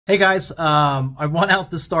Hey guys, I went out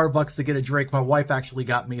to Starbucks to get a drink. My wife actually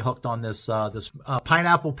got me hooked on this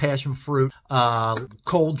pineapple passion fruit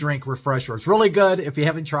cold drink refresher. It's really good. If you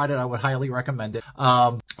haven't tried it, I would highly recommend it.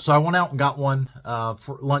 So I went out and got one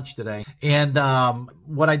for lunch today. And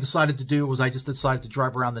what I decided to do was I just decided to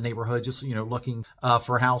drive around the neighborhood, just looking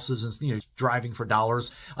for houses and driving for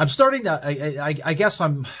dollars. I'm starting to. I guess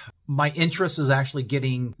my interest is actually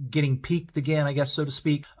getting peaked again, I guess, so to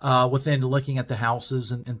speak, within looking at the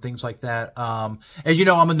houses and things like that. As you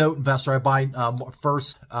know, I'm a note investor. I buy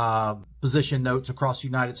first position notes across the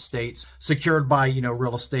United States, secured by,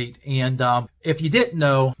 real estate. And if you didn't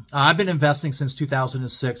know, I've been investing since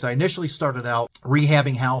 2006. I initially started out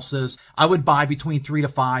rehabbing houses. I would buy between 3 to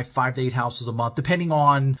 5 to 8 houses a month, depending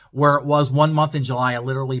on where it was. One month in July, I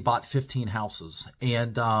literally bought 15 houses.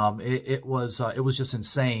 And it was just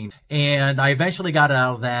insane. And I eventually got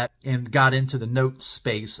out of that and got into the note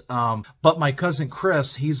space. But my cousin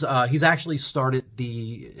Chris, he's actually started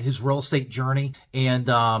his real estate journey, and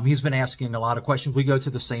he's been asking a lot of questions. We go to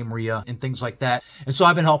the same RIA and things like that, and so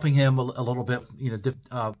I've been helping him a little bit,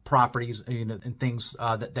 properties, and things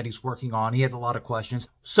that he's working on. He had a lot of questions,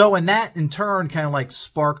 so and that in turn kind of like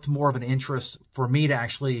sparked more of an interest for me to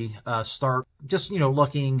actually start just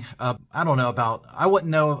looking. I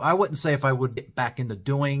wouldn't say if I would get back into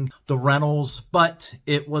doing the rentals, but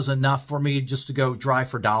it was enough for me just to go drive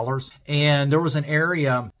for dollars. And there was an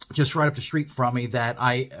area just right up the street from me that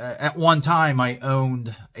at one time I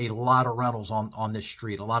owned a lot of rentals on this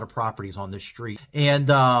street, a lot of properties on this street. And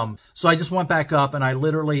so I just went back up and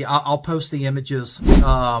I'll post the images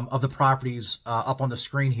of the properties up on the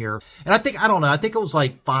screen here. And I think it was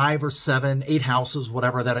like 5 or 7, 8 houses,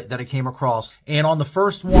 whatever, that I came across. And on the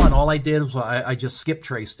first one, all I did was I just skip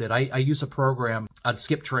traced it. I used a program,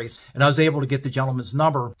 skip trace, and I was able to get the gentleman's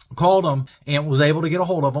number, called him, and was able to get a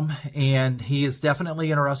hold of him. And he is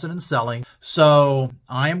definitely interested in selling. So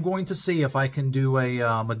I am going to see if I can do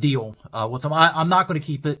a deal with him. I'm not going to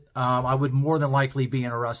keep it. I would more than likely be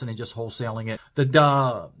interested in just wholesaling it.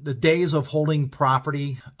 The days of holding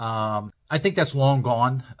property, I think that's long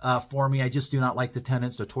gone for me. I just do not like the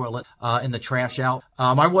tenants, the toilet, and the trash out.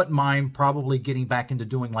 I wouldn't mind probably getting back into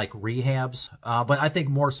doing like rehabs, but I think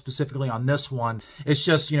more specifically on this one, it's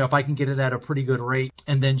just, if I can get it at a pretty good rate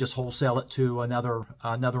and then just wholesale it to another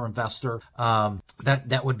investor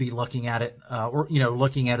that would be looking at it, or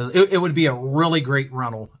looking at it. It would be a really great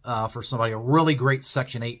rental for somebody, a really great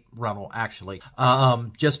Section 8 rental actually,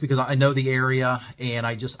 just because I know the area, and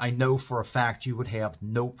I know for a fact you would have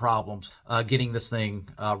no problems getting this thing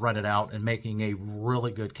rented out and making a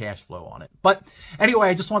really good cash flow on it. But anyway,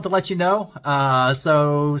 I just want to let you know.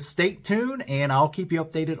 So stay tuned, and I'll keep you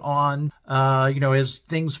updated on, as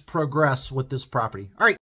things progress with this property. All right.